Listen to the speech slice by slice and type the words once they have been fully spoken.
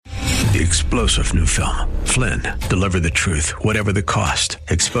The explosive new film, Flynn, deliver the truth, whatever the cost,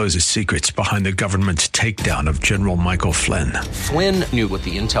 exposes secrets behind the government's takedown of General Michael Flynn. Flynn knew what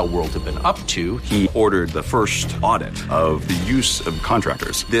the intel world had been up to. He ordered the first audit of the use of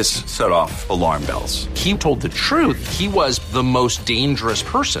contractors. This set off alarm bells. He told the truth. He was the most dangerous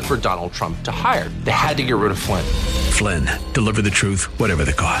person for Donald Trump to hire. They had to get rid of Flynn. Flynn, deliver the truth, whatever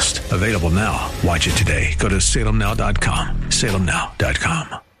the cost. Available now. Watch it today. Go to salemnow.com.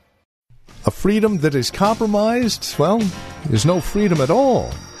 salemnow.com. A freedom that is compromised, well, is no freedom at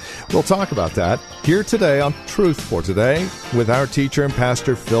all. We'll talk about that here today on Truth for Today with our teacher and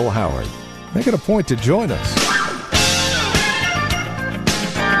pastor, Phil Howard. Make it a point to join us.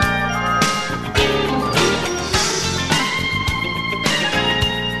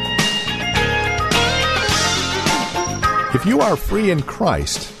 If you are free in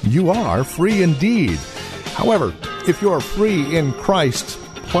Christ, you are free indeed. However, if you are free in Christ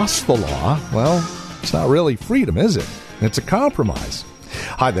plus the law, well, it's not really freedom, is it? It's a compromise.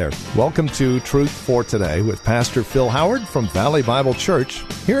 Hi there. Welcome to Truth for Today with Pastor Phil Howard from Valley Bible Church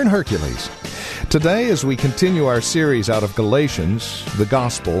here in Hercules. Today, as we continue our series out of Galatians, The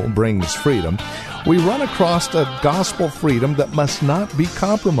Gospel Brings Freedom, we run across a gospel freedom that must not be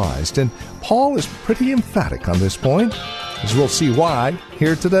compromised. And Paul is pretty emphatic on this point, as we'll see why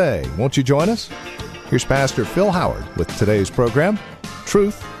here today. Won't you join us? Here's Pastor Phil Howard with today's program,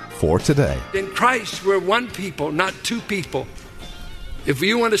 Truth for Today. In Christ, we're one people, not two people. If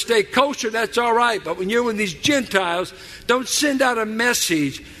you want to stay kosher, that's all right. But when you're with these Gentiles, don't send out a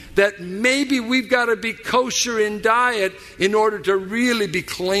message that maybe we've got to be kosher in diet in order to really be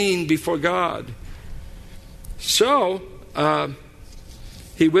clean before God. So,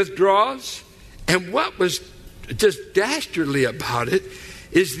 he withdraws. And what was just dastardly about it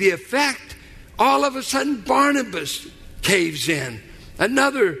is the effect. All of a sudden, Barnabas caves in.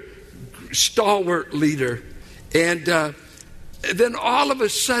 Another stalwart leader. And then all of a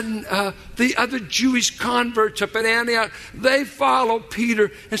sudden, the other Jewish converts up in Antioch, they follow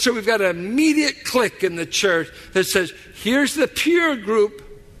Peter. And so we've got an immediate clique in the church that says, here's the pure group,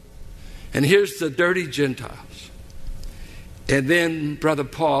 and here's the dirty Gentiles. And then Brother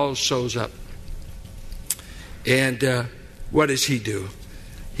Paul shows up. And what does he do?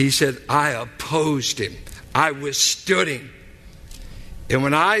 He said, I opposed him. I withstood him. And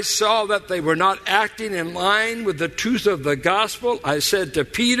when I saw that they were not acting in line with the truth of the gospel, I said to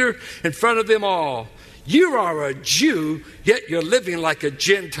Peter in front of them all, you are a Jew, yet you're living like a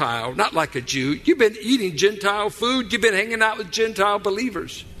Gentile, not like a Jew. You've been eating Gentile food. You've been hanging out with Gentile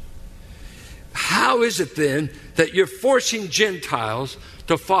believers. How is it then that you're forcing Gentiles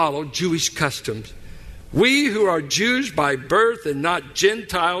to follow Jewish customs? We who are Jews by birth and not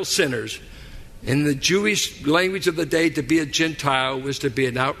Gentile sinners. In the Jewish language of the day, to be a Gentile was to be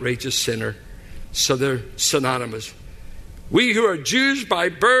an outrageous sinner. So they're synonymous. We who are Jews by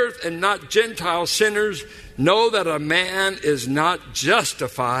birth and not Gentile sinners know that a man is not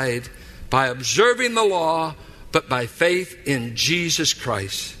justified by observing the law, but by faith in Jesus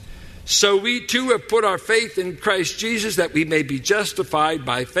Christ. So we too have put our faith in Christ Jesus, that we may be justified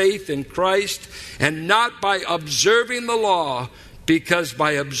by faith in Christ and not by observing the law, because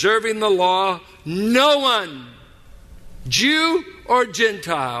by observing the law, no one, Jew or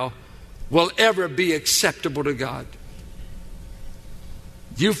Gentile, will ever be acceptable to God.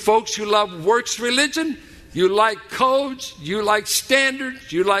 You folks who love works religion, you like codes, you like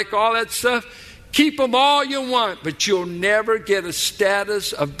standards, you like all that stuff, keep them all you want, but you'll never get a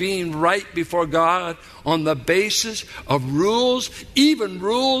status of being right before God on the basis of rules, even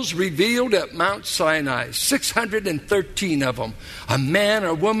rules revealed at Mount Sinai, 613 of them. A man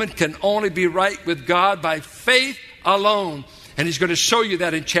or woman can only be right with God by faith alone. And he's going to show you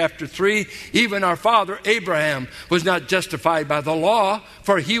that in chapter 3. Even our father Abraham was not justified by the law,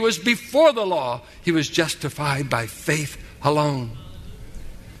 for he was before the law. He was justified by faith alone.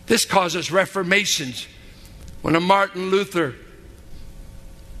 This causes reformations. When a Martin Luther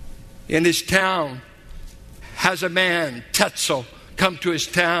in his town has a man, Tetzel, come to his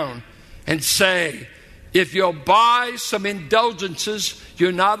town and say, if you'll buy some indulgences,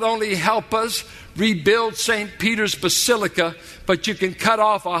 you not only help us rebuild St. Peter's Basilica, but you can cut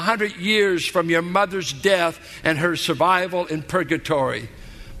off 100 years from your mother's death and her survival in purgatory.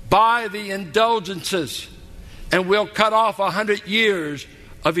 Buy the indulgences, and we'll cut off 100 years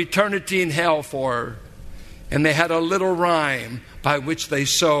of eternity in hell for her. And they had a little rhyme by which they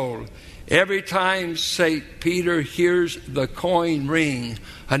sold. Every time St. Peter hears the coin ring,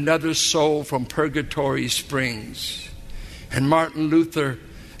 another soul from purgatory springs. And Martin Luther,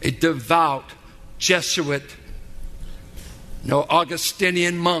 a devout Jesuit,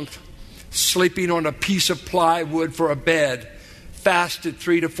 Augustinian monk, sleeping on a piece of plywood for a bed, fasted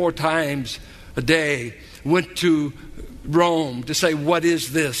 3 to 4 times a day, went to Rome to say, what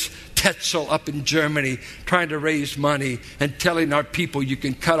is this? Tetzel up in Germany, trying to raise money and telling our people you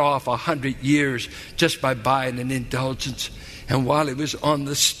can cut off 100 years just by buying an indulgence. And while he was on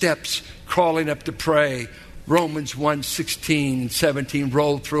the steps crawling up to pray, Romans 1:16 and 17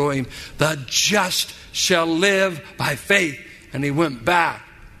 rolled through him. The just shall live by faith. And he went back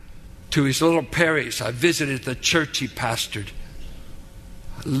to his little parish. I visited the church he pastored.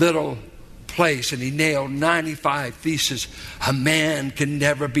 A little place, and he nailed 95 theses. A man can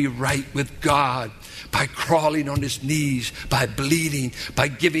never be right with God by crawling on his knees, by bleeding, by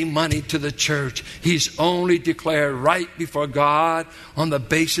giving money to the church. He's only declared right before God on the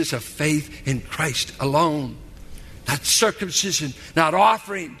basis of faith in Christ alone. Not circumcision, not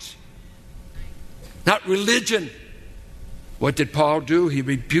offerings, not religion. What did Paul do? He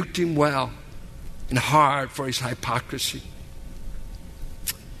rebuked him well and hard for his hypocrisy.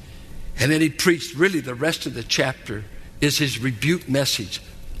 And then he preached, really the rest of the chapter is his rebuke message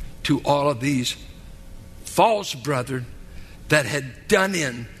to all of these false brethren that had done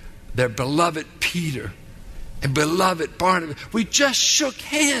in their beloved Peter and beloved Barnabas. We just shook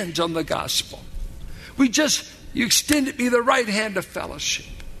hands on the gospel. You extended me the right hand of fellowship.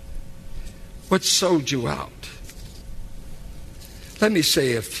 What sold you out? Let me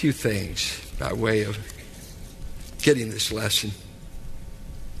say a few things by way of getting this lesson.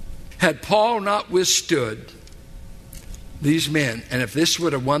 Had Paul not withstood these men, and if this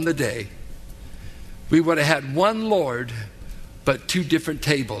would have won the day, we would have had one Lord, but 2 different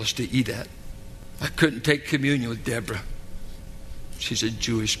tables to eat at. I couldn't take communion with Deborah. She's a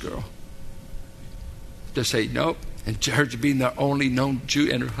Jewish girl. To say nope, and her being the only known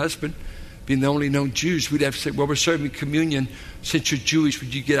Jew, and her husband being the only known Jews, we'd have to say, well, we're serving communion. Since you're Jewish,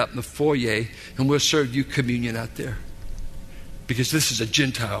 would you get up in the foyer and we'll serve you communion out there? Because this is a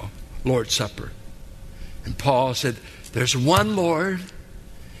Gentile Lord's Supper. And Paul said, there's one Lord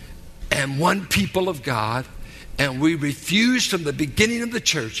and one people of God, and we refused from the beginning of the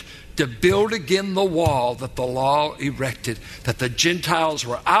church to build again the wall that the law erected, that the Gentiles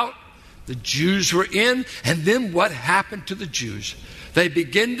were out, the Jews were in. And then what happened to the Jews? They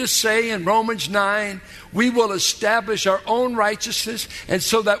begin to say in Romans 9, we will establish our own righteousness. And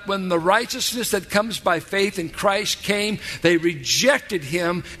so that when the righteousness that comes by faith in Christ came, they rejected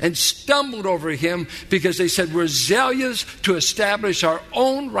him and stumbled over him because they said we're zealous to establish our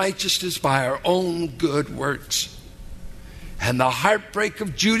own righteousness by our own good works. And the heartbreak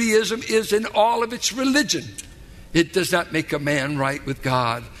of Judaism is in all of its religion. It does not make a man right with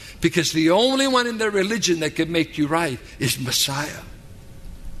God, because the only one in their religion that can make you right is Messiah.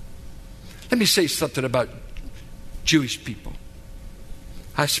 Let me say something about Jewish people.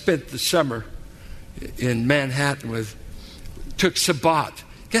 I spent the summer in Manhattan took Sabbat.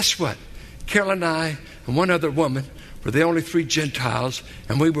 Guess what? Carol and I and one other woman were the only 3 Gentiles,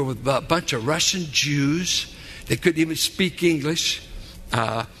 and we were with a bunch of Russian Jews. They couldn't even speak English.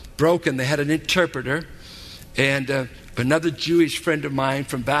 Broken. They had an interpreter. And another Jewish friend of mine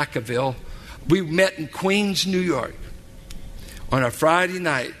from Vacaville. We met in Queens, New York on a Friday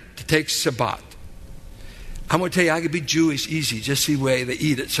night to take Sabbat. I'm going to tell you, I could be Jewish easy, just the way they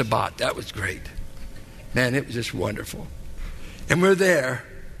eat at Sabbat. That was great. Man, it was just wonderful. And we're there,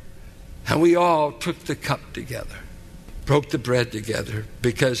 and we all took the cup together, broke the bread together,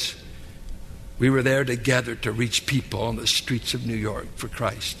 because we were there together to reach people on the streets of New York for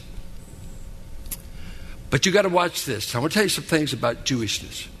Christ. But you got to watch this. I want to tell you some things about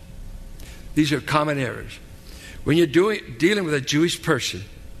Jewishness. These are common errors. When you're dealing with a Jewish person,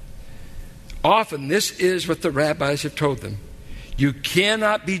 often this is what the rabbis have told them. You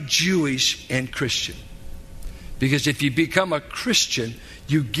cannot be Jewish and Christian. Because if you become a Christian,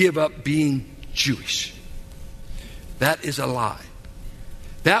 you give up being Jewish. That is a lie.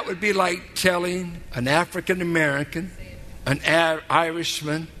 That would be like telling an African American, an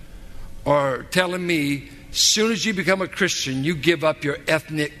Irishman, or telling me, as soon as you become a Christian, you give up your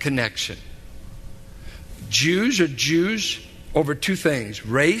ethnic connection. Jews are Jews over 2 things,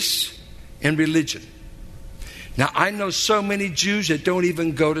 race and religion. Now, I know so many Jews that don't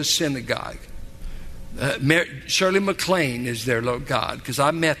even go to synagogue. Shirley MacLaine is their little God, because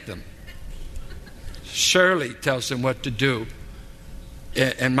I met them. Shirley tells them what to do.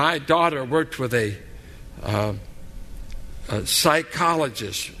 And my daughter worked with a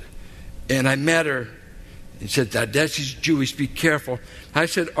psychologist, and I met her. He said, Dad, she's Jewish, be careful. I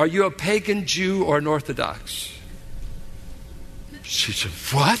said, are you a pagan Jew or an Orthodox? She said,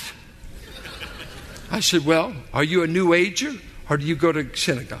 what? I said, well, are you a New Ager or do you go to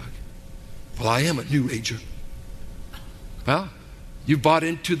synagogue? Well, I am a New Ager. Well, you bought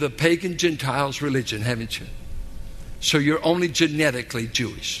into the pagan Gentiles' religion, haven't you? So you're only genetically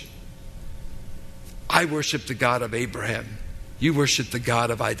Jewish. I worship the God of Abraham. You worship the God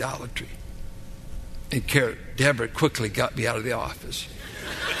of idolatry. And Deborah quickly got me out of the office.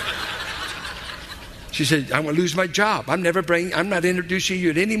 She said, I'm going to lose my job. I'm not introducing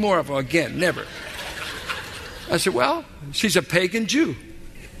you to any more of them again. Never. I said, well, she's a pagan Jew.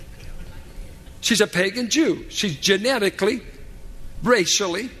 She's a pagan Jew. She's genetically,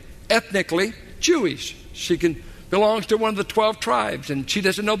 racially, ethnically Jewish. She belongs to one of the 12 tribes, and she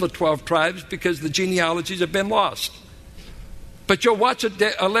doesn't know the 12 tribes because the genealogies have been lost. But you'll watch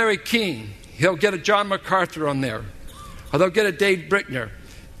a Larry King. He'll get a John MacArthur on there. Or they'll get a Dave Brickner.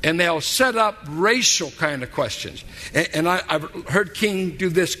 And they'll set up racial kind of questions. And I've heard King do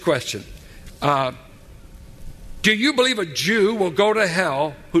this question. Do you believe a Jew will go to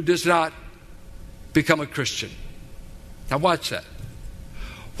hell who does not become a Christian? Now watch that.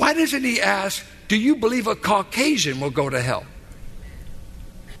 Why doesn't he ask, do you believe a Caucasian will go to hell?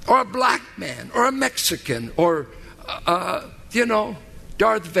 Or a black man, or a Mexican, or,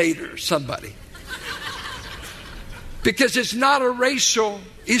 Darth Vader, somebody. Because it's not a racial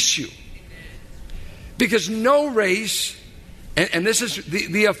issue. Because no race, and this is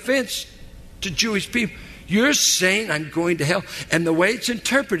the offense to Jewish people, you're saying I'm going to hell. And the way it's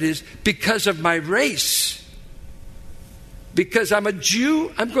interpreted is because of my race. Because I'm a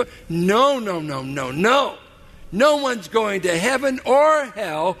Jew, I'm going. No. No one's going to heaven or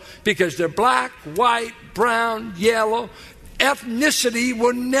hell because they're black, white, brown, yellow. Ethnicity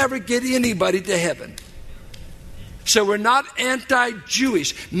will never get anybody to heaven. So we're not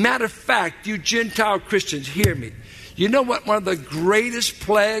anti-Jewish. Matter of fact, you Gentile Christians, hear me. You know what one of the greatest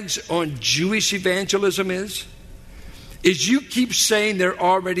plagues on Jewish evangelism is? Is you keep saying they're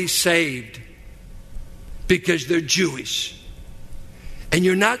already saved because they're Jewish. And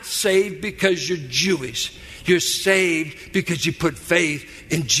you're not saved because you're Jewish. You're saved because you put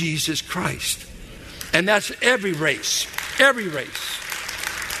faith in Jesus Christ. And that's every race. Every race.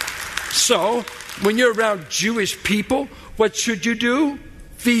 So, when you're around Jewish people, what should you do?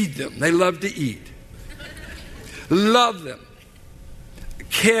 Feed them. They love to eat. Love them.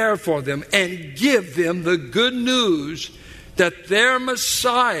 Care for them. And give them the good news that their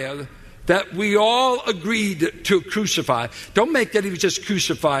Messiah that we all agreed to crucify. Don't make that he was just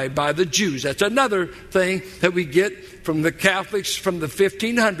crucified by the Jews. That's another thing that we get from the Catholics from the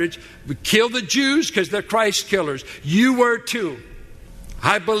 1500s. We kill the Jews because they're Christ killers. You were too.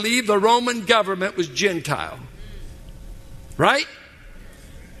 I believe the Roman government was Gentile. Right?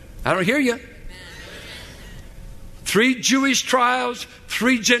 I don't hear you. 3 Jewish trials,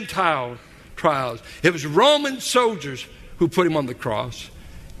 3 Gentile trials. It was Roman soldiers who put him on the cross.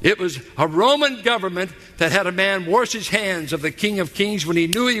 It was a Roman government that had a man wash his hands of the King of Kings when he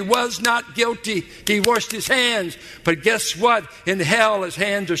knew he was not guilty. He washed his hands. But guess what? In hell, his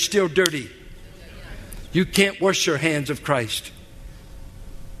hands are still dirty. You can't wash your hands of Christ.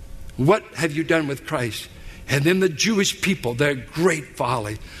 What have you done with Christ? And then the Jewish people, their great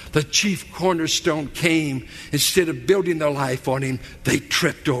folly. The chief cornerstone came. Instead of building their life on him, they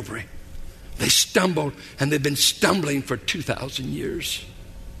tripped over him. They stumbled, and they've been stumbling for 2,000 years.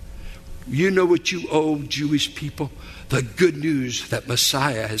 You know what you owe Jewish people? The good news that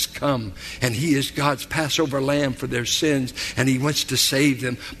Messiah has come, and he is God's Passover lamb for their sins, and he wants to save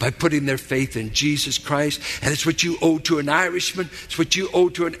them by putting their faith in Jesus Christ. And it's what you owe to an Irishman. It's what you owe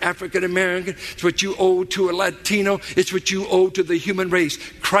to an African American. It's what you owe to a Latino. It's what you owe to the human race.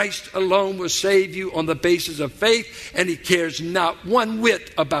 Christ alone will save you on the basis of faith, and he cares not one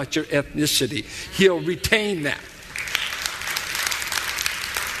whit about your ethnicity. He'll retain that.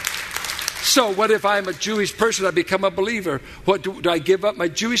 So what if I'm a Jewish person? I become a believer. What do I give up my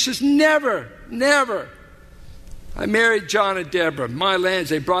Jewishness? Never. I married John and Deborah. My lands,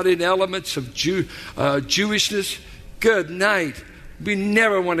 they brought in elements of Jewishness. Good night. We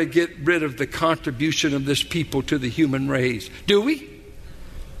never want to get rid of the contribution of this people to the human race. Do we?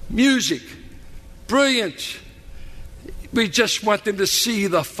 Music. Brilliance. We just want them to see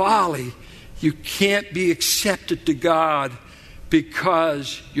the folly. You can't be accepted to God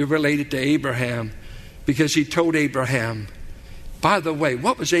because you're related to Abraham. Because he told Abraham, by the way,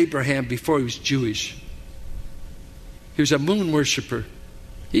 what was Abraham before he was Jewish? He was a moon worshiper.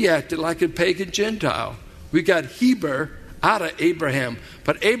 He acted like a pagan Gentile. We got Heber out of Abraham.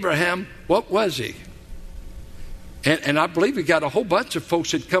 But Abraham, what was he? And I believe we got a whole bunch of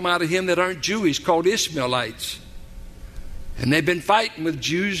folks that come out of him that aren't Jewish called Ishmaelites. And they've been fighting with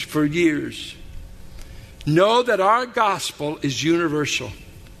Jews for years. Know that our gospel is universal.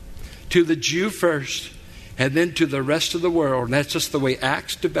 to the Jew first, and then to the rest of the world. And that's just the way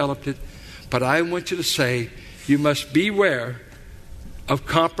Acts developed it. But I want you to say, you must beware of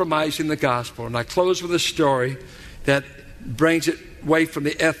compromising the gospel. And I close with a story that brings it away from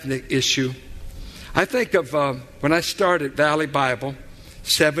the ethnic issue. I think of when I started Valley Bible,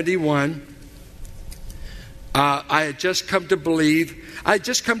 71. I had just come to believe, I had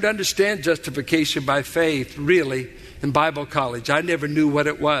just come to understand justification by faith, really, in Bible college. I never knew what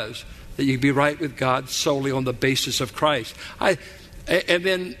it was, that you could be right with God solely on the basis of Christ. And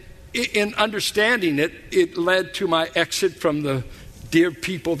then in understanding it, it led to my exit from the dear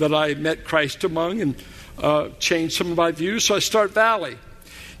people that I met Christ among and changed some of my views. So I started Valley.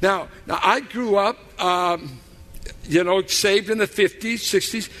 Now I grew up, saved in the 50s,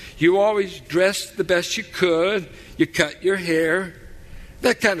 60s. You always dressed the best you could. You cut your hair.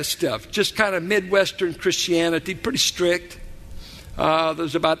 That kind of stuff. Just kind of Midwestern Christianity, pretty strict.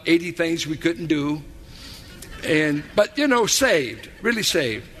 There's about 80 things we couldn't do. But saved, really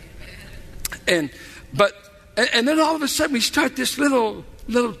saved. And then all of a sudden we start this little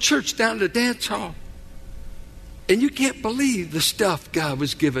church down at the dance hall. And you can't believe the stuff God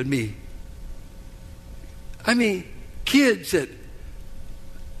was giving me. I mean, kids that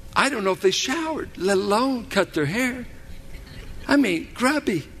I don't know if they showered, let alone cut their hair. I mean,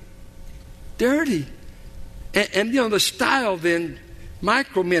 grubby, dirty. And the style then,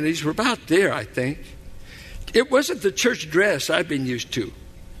 micro minis were about there, I think. It wasn't the church dress I've been used to.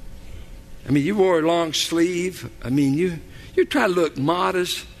 I mean, you wore a long sleeve. I mean, you try to look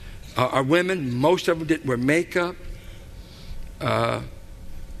modest. Our women, most of them didn't wear makeup.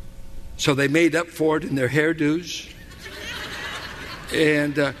 So they made up for it in their hairdos.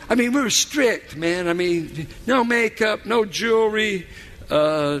 And, we were strict, man. I mean, no makeup, no jewelry.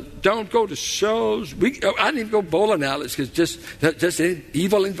 Don't go to shows. I didn't even go bowling alleys because just an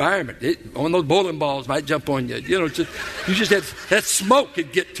evil environment. On those bowling balls might jump on you. You just had that smoke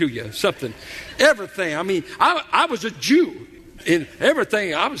could get to you. Something, everything. I mean, I was a Jew in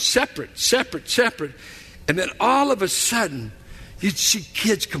everything. I was separate. And then all of a sudden, you'd see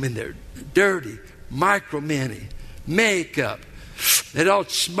kids come in there, dirty, micro mini, makeup. They'd all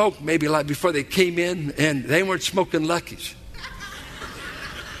smoke maybe like before they came in, and they weren't smoking Luckies.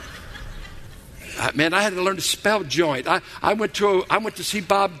 Man, I had to learn to spell joint. I went to see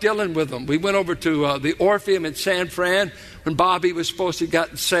Bob Dylan with them. We went over to the Orpheum in San Fran when Bobby was supposed to have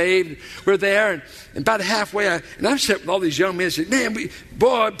gotten saved. We're there, and about halfway, I'm sitting with all these young men. I said, man,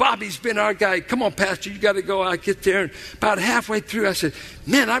 Bobby's been our guy. Come on, Pastor, you got to go. I get there, and about halfway through, I said,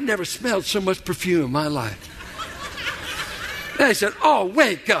 man, I've never smelled so much perfume in my life. And I said, oh,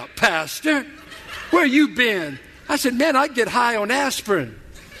 wake up, Pastor. Where you been? I said, man, I get high on aspirin.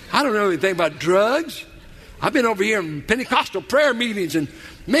 I don't know anything about drugs. I've been over here in Pentecostal prayer meetings and,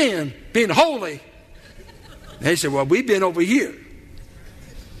 man, being holy. And they said, well, we've been over here.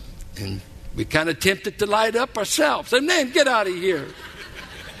 And we kind of tempted to light up ourselves. And man, get out of here.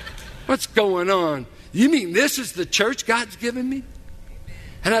 What's going on? You mean this is the church God's given me?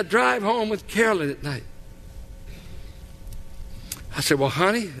 And I drive home with Carolyn at night. I said, well,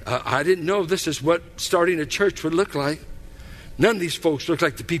 honey, I didn't know this is what starting a church would look like. None of these folks look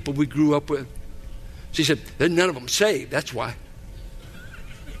like the people we grew up with. She said, there's none of them saved. That's why.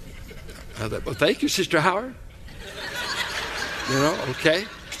 I thought, well, thank you, Sister Howard. Okay.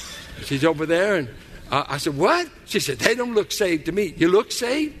 She's over there, and I said, what? She said, they don't look saved to me. You look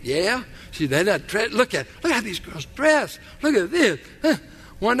saved? Yeah. She said, look how these girls dress. Look at this.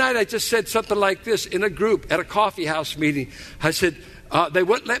 One night I just said something like this in a group at a coffee house meeting. I said, they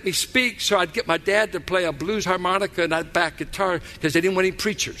wouldn't let me speak, so I'd get my dad to play a blues harmonica and I'd back guitar because they didn't want any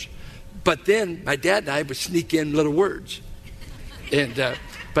preachers. But then my dad and I would sneak in little words.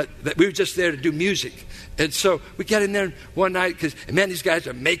 But we were just there to do music. And so we got in there one night because, man, these guys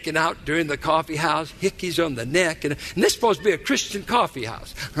are making out during the coffee house, hickeys on the neck. And this is supposed to be a Christian coffee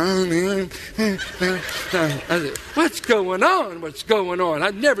house. I said, what's going on?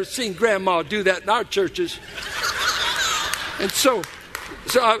 I've never seen Grandma do that in our churches. And so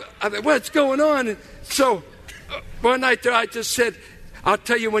I thought, what's going on? And so one night there I just said, I'll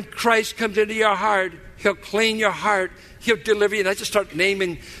tell you, when Christ comes into your heart, He'll clean your heart. He'll deliver you. And I just start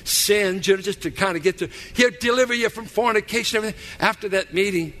naming sins, just to kind of get to. He'll deliver you from fornication, everything. After that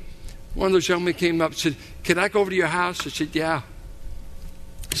meeting, one of those young men came up and said, can I go over to your house? I said, yeah.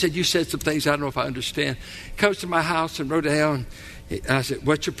 He said, you said some things I don't know if I understand. He comes to my house in Rodale, and I said,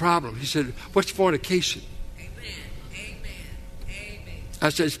 what's your problem? He said, what's fornication? Amen. I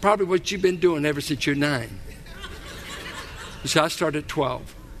said, it's probably what you've been doing ever since you're 9. He said, I started at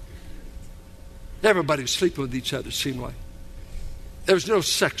 12. Everybody was sleeping with each other, it seemed like. There was no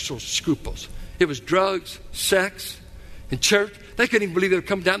sexual scruples. It was drugs, sex, and church. They couldn't even believe they would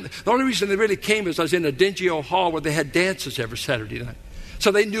come down. The only reason they really came is I was in a dingy old hall where they had dances every Saturday night.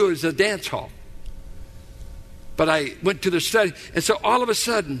 So they knew it was a dance hall. But I went to the study, and so all of a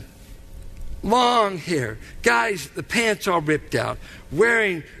sudden, long hair, guys, the pants all ripped out,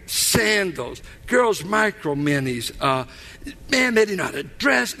 wearing sandals, girls micro minis. Man, they didn't know how to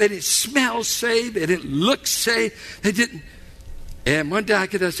dress. They didn't smell safe. They didn't look safe. They didn't. And one day I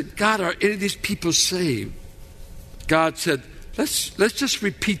said, God, are any of these people saved? God said, let's just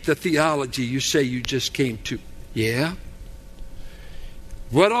repeat the theology you say you just came to. Yeah?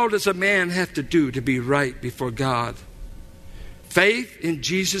 What all does a man have to do to be right before God? Faith in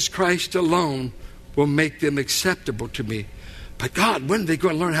Jesus Christ alone will make them acceptable to me. But God, when are they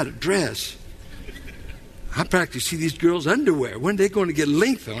going to learn how to dress? I practically see these girls' underwear. When are they going to get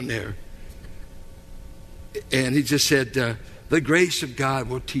length on there? And he just said, the grace of God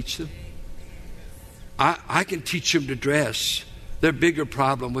will teach them. I can teach them to dress. Their bigger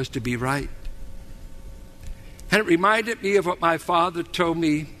problem was to be right. And it reminded me of what my father told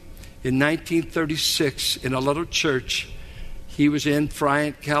me in 1936 in a little church. He was in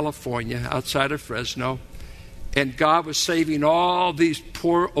Friant, California, outside of Fresno. And God was saving all these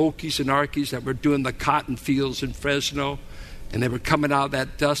poor Okies and Arkies that were doing the cotton fields in Fresno. And they were coming out of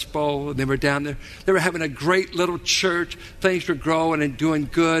that Dust Bowl, and they were down there. They were having a great little church. Things were growing and doing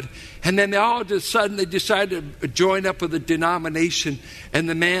good. And then all of a sudden, they decided to join up with a denomination. And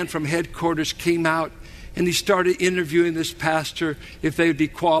the man from headquarters came out, and he started interviewing this pastor if they would be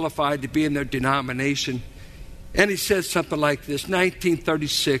qualified to be in their denomination. And he said something like this,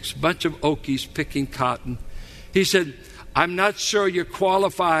 1936, bunch of Okies picking cotton. He said, I'm not sure you're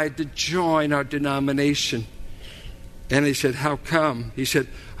qualified to join our denomination. And he said, how come? He said,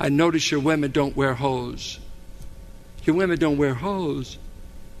 I notice your women don't wear hose. Your women don't wear hose.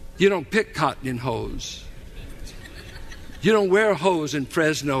 You don't pick cotton in hose. You don't wear hose in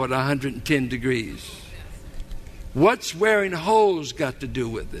Fresno at 110 degrees. What's wearing hose got to do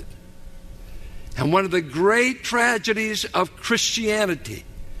with it? And one of the great tragedies of Christianity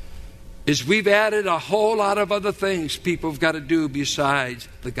is we've added a whole lot of other things people have got to do besides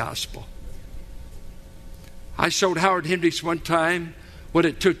the gospel. I showed Howard Hendricks one time what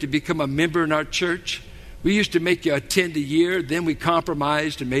it took to become a member in our church. We used to make you attend a year, then we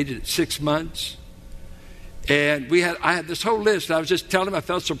compromised and made it 6 months. And I had this whole list. I was just telling him I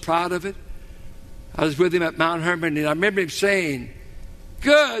felt so proud of it. I was with him at Mount Hermon, and I remember him saying,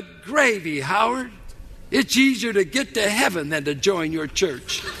 good gravy, Howard. It's easier to get to heaven than to join your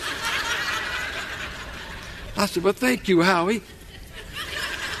church. I said, well, thank you, Howie.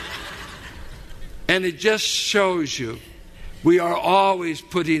 And it just shows you we are always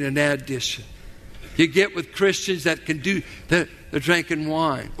putting an addition. You get with Christians that can do, they're drinking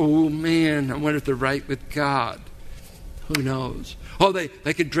wine. Oh, man, I wonder if they're right with God. Who knows? Oh, they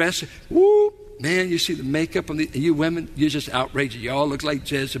can dress. Whoop. Man, you see the makeup on you women, you're just outrageous. You all look like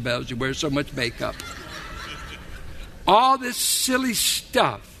Jezebels. You wear so much makeup. All this silly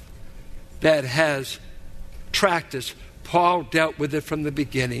stuff that has tracked us, Paul dealt with it from the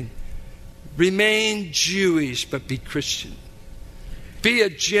beginning. Remain Jewish, but be Christian. Be a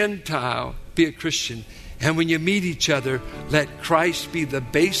Gentile, be a Christian. And when you meet each other, let Christ be the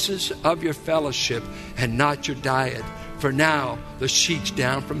basis of your fellowship and not your diet. For now, the sheet's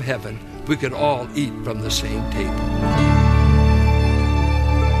down from heaven. We could all eat from the same table.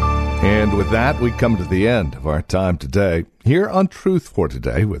 And with that, we come to the end of our time today here on Truth for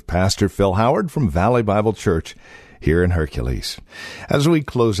Today with Pastor Phil Howard from Valley Bible Church here in Hercules. As we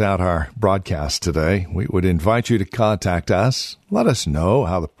close out our broadcast today, we would invite you to contact us. Let us know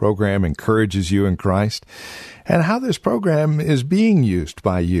how the program encourages you in Christ and how this program is being used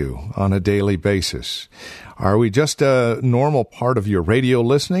by you on a daily basis. Are we just a normal part of your radio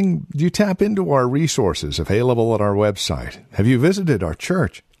listening? Do you tap into our resources available at our website? Have you visited our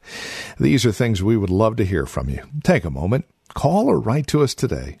church? These are things we would love to hear from you. Take a moment, call or write to us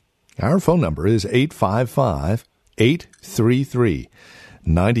today. Our phone number is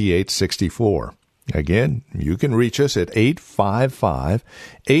 855-833-9864. Again, you can reach us at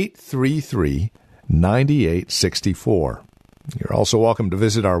 855-833-9864. You're also welcome to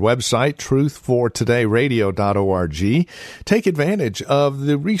visit our website, truthfortodayradio.org. Take advantage of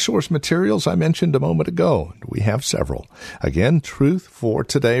the resource materials I mentioned a moment ago. We have several. Again,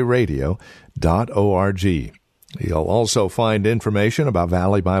 truthfortodayradio.org. You'll also find information about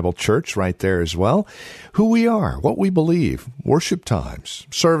Valley Bible Church right there as well, who we are, what we believe, worship times,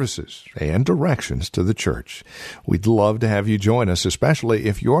 services, and directions to the church. We'd love to have you join us, especially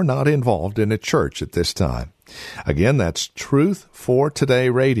if you're not involved in a church at this time. Again, that's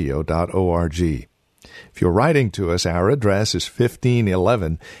truthfortodayradio.org. If you're writing to us, our address is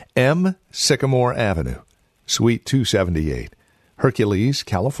 1511 M. Sycamore Avenue, Suite 278. Hercules,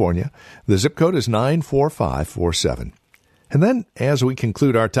 California. The zip code is 94547. And then, as we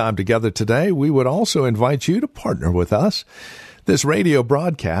conclude our time together today, we would also invite you to partner with us. This radio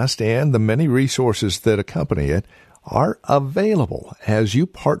broadcast and the many resources that accompany it are available as you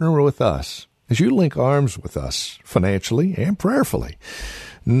partner with us, as you link arms with us financially and prayerfully.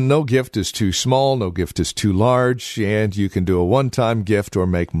 No gift is too small, no gift is too large, and you can do a one-time gift or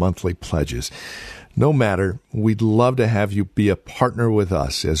make monthly pledges. No matter, we'd love to have you be a partner with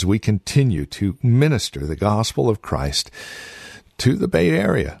us as we continue to minister the gospel of Christ to the Bay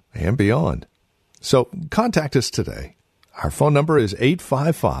Area and beyond. So contact us today. Our phone number is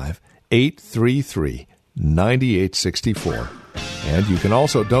 855-833-9864. And you can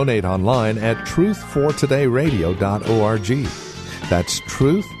also donate online at truthfortodayradio.org. That's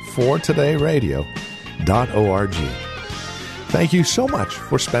truthfortodayradio.org. Thank you so much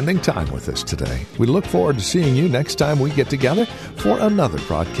for spending time with us today. We look forward to seeing you next time we get together for another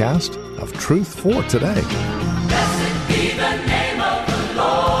broadcast of Truth for Today. Blessed be the name of the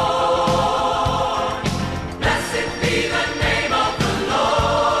Lord. Blessed be the name of the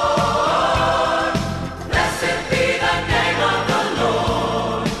Lord. Blessed be the name of the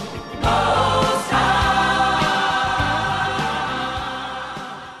Lord Most High.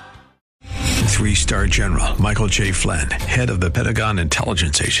 3-star General Michael J. Flynn, head of the Pentagon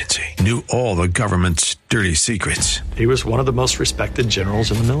Intelligence Agency, knew all the government's dirty secrets. He was one of the most respected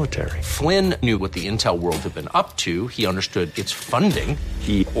generals in the military. Flynn knew what the intel world had been up to. He understood its funding.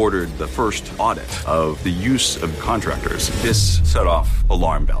 He ordered the first audit of the use of contractors. This set off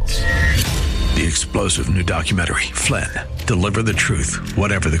alarm bells. The explosive new documentary, Flynn, Deliver the Truth,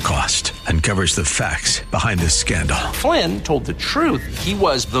 Whatever the Cost, uncovers the facts behind this scandal. Flynn told the truth. He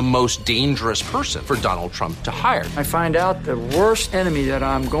was the most dangerous person for Donald Trump to hire. I find out the worst enemy that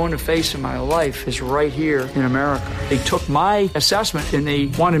I'm going to face in my life is right here in America. They took my assessment and they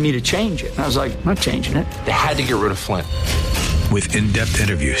wanted me to change it. And I was like, I'm not changing it. They had to get rid of Flynn. With in-depth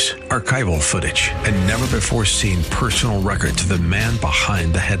interviews, archival footage, and never-before-seen personal records of the man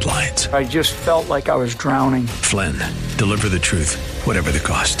behind the headlines. I just felt like I was drowning. Flynn, Deliver the Truth, Whatever the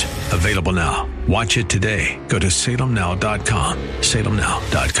Cost. Available now. Watch it today. Go to salemnow.com.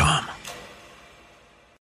 salemnow.com.